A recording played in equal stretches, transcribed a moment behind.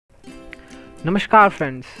Namaskar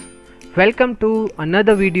friends, welcome to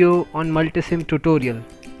another video on Multisim tutorial.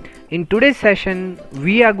 In today's session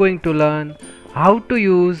we are going to learn how to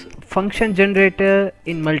use function generator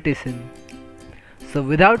in Multisim. So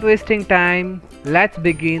without wasting time, let's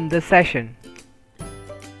begin the session.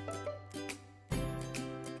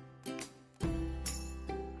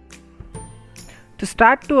 To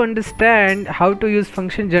start to understand how to use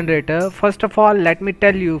function generator, first of all let me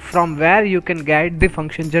tell you from where you can get the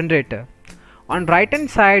function generator. On right hand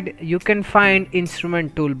side you can find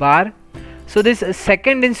instrument toolbar. So this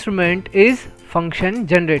second instrument is function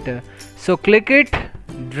generator. So click it,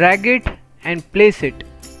 drag it and place it.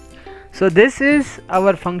 So this is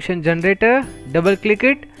our function generator. Double click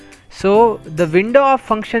it. So the window of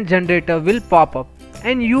function generator will pop up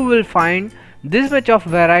and you will find this much of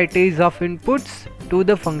varieties of inputs to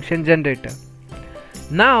the function generator.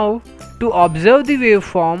 Now to observe the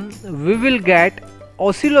waveform we will get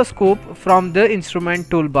oscilloscope from the instrument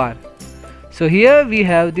toolbar. So here we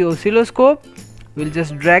have the oscilloscope. We'll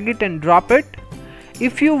just drag it and drop it.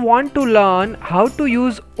 If you want to learn how to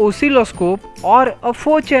use oscilloscope or a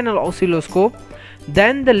 4-channel oscilloscope,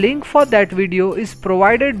 then the link for that video is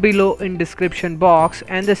provided below in description box,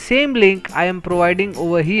 and the same link I am providing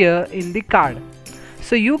over here in the card.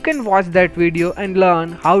 So you can watch that video and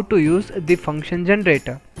learn how to use the function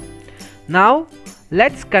generator. Now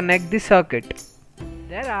let's connect the circuit.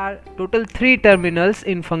 There are total 3 terminals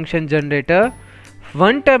in function generator.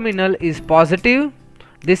 One terminal is positive,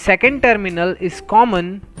 the second terminal is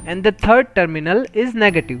common and the third terminal is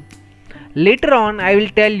negative. Later on I will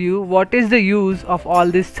tell you what is the use of all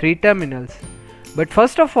these 3 terminals. But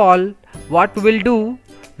first of all what we'll do,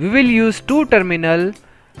 we will use 2 terminal,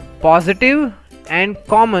 positive and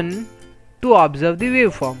common, to observe the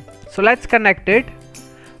waveform. So let's connect it.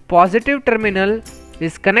 Positive terminal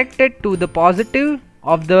is connected to the positive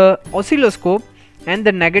of the oscilloscope and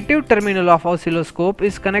the negative terminal of oscilloscope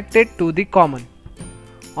is connected to the common.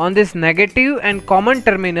 On this negative and common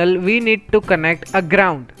terminal we need to connect a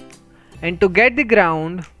ground, and to get the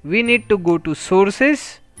ground we need to go to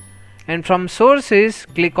sources, and from sources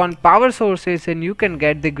click on power sources and you can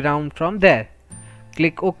get the ground from there.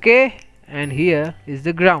 Click OK and here is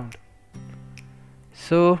the ground.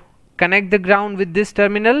 So connect the ground with this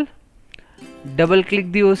terminal. Double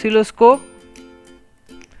click the oscilloscope.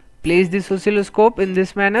 Place this oscilloscope in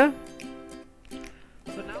this manner.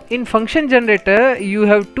 In function generator you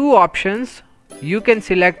have 2 options. You can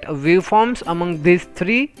select waveforms among these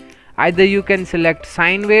 3. Either you can select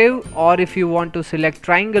sine wave, or if you want to select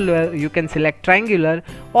triangular you can select triangular,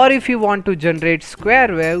 or if you want to generate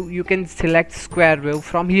square wave you can select square wave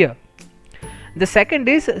from here. The second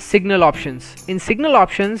is signal options. In signal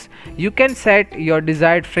options you can set your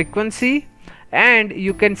desired frequency and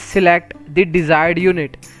you can select the desired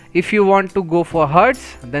unit. If you want to go for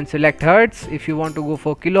hertz, then select hertz. If you want to go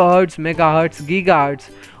for kilohertz, megahertz, gigahertz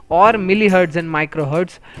or millihertz and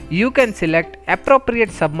microhertz, you can select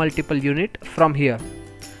appropriate submultiple unit from here.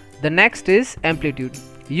 The next is amplitude.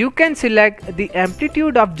 You can select the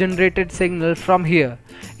amplitude of generated signal from here.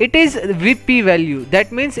 It is VP value,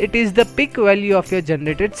 that means it is the peak value of your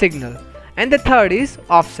generated signal. And the third is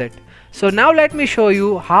offset. So now let me show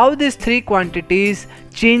you how these 3 quantities,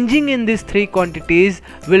 changing in these 3 quantities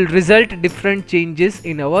will result different changes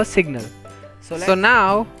in our signal. So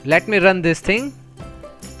now let me run this thing.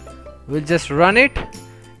 We'll just run it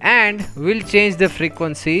and we'll change the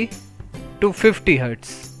frequency to 50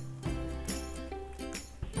 Hertz.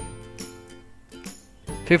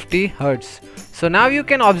 50 Hertz. So now you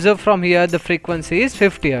can observe from here the frequency is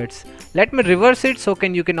 50 Hertz. Let me reverse it so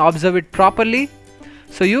you can observe it properly.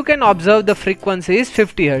 So you can observe the frequency is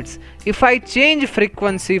 50 Hertz. If I change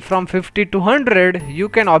frequency from 50 to 100, you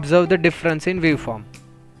can observe the difference in waveform.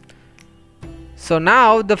 So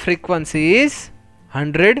now the frequency is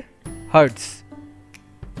 100 Hertz.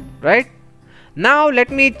 Right? Now let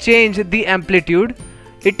me change the amplitude.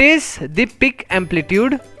 It is the peak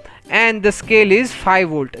amplitude and the scale is 5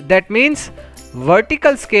 volt. That means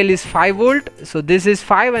vertical scale is 5 volt. So this is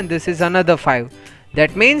 5 and this is another 5.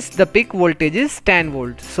 That means the peak voltage is 10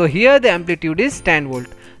 volt. So here the amplitude is 10 volt.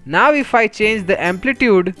 Now if I change the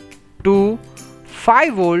amplitude to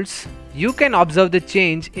 5 volts, you can observe the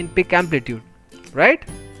change in peak amplitude, right?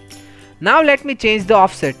 Now let me change the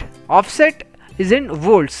offset. Offset is in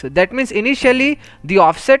volts. That means initially the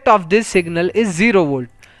offset of this signal is 0 volt.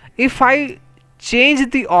 If I change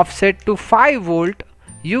the offset to 5 volt,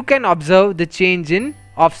 you can observe the change in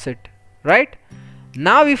offset, right?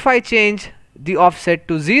 Now if I change the offset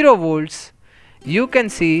to 0 volts, you can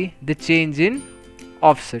see the change in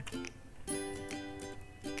offset,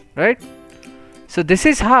 right? So this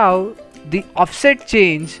is how the offset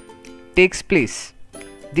change takes place.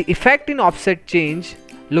 The effect in offset change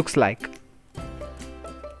looks like.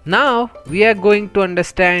 Now we are going to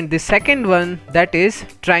understand the second one, that is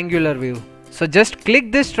triangular wave. So just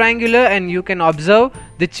click this triangular and you can observe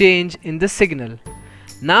the change in the signal.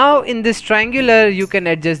 Now in this triangular you can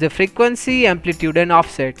adjust the frequency, amplitude and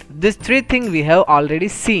offset. These three things we have already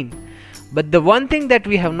seen. But the one thing that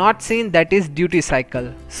we have not seen, that is duty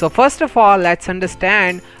cycle. So first of all, let's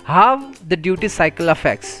understand how the duty cycle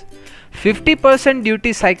affects. 50%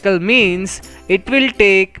 duty cycle means it will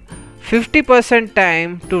take 50%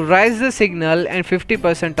 time to rise the signal and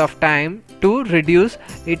 50% of time to reduce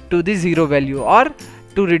it to the zero value or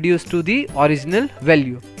to reduce to the original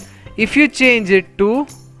value. If you change it to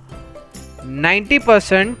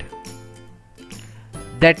 90%,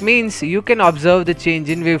 that means you can observe the change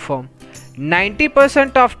in waveform.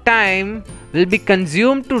 90% of time will be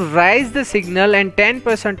consumed to rise the signal and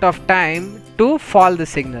 10% of time to fall the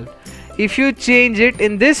signal. If you change it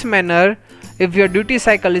in this manner, if your duty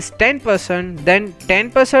cycle is 10%, then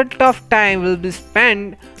 10% of time will be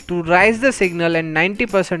spent to rise the signal and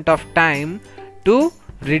 90% of time to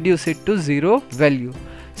reduce it to zero value.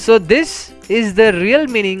 So this is the real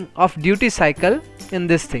meaning of duty cycle in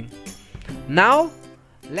this thing. Now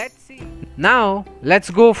let's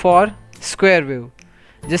go for square wave.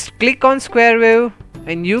 Just click on square wave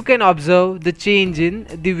and you can observe the change in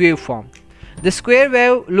the waveform. The square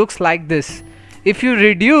wave looks like this. If you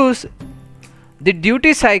reduce the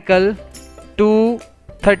duty cycle to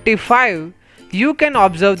 35, you can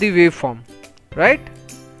observe the waveform, right?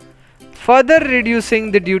 Further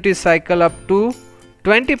reducing the duty cycle up to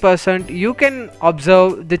 20%, you can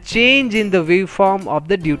observe the change in the waveform of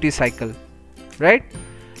the duty cycle, right?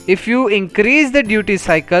 If you increase the duty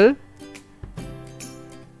cycle,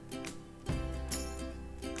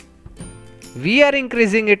 we are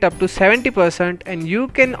increasing it up to 70% and you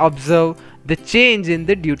can observe the change in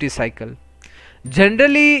the duty cycle.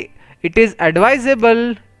 Generally, it is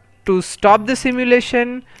advisable to stop the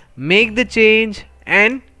simulation, make the change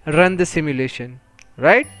and run the simulation,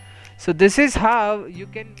 right? So this is how you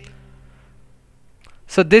can.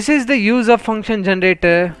 So this is the use of function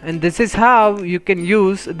generator, and this is how you can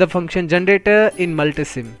use the function generator in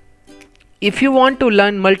Multisim. If you want to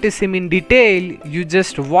learn Multisim in detail, you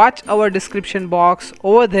just watch our description box.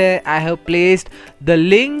 Over there I have placed the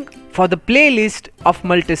link for the playlist of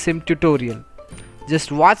Multisim tutorial.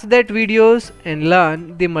 Just watch that videos and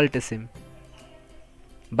learn the Multisim.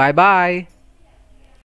 Bye bye.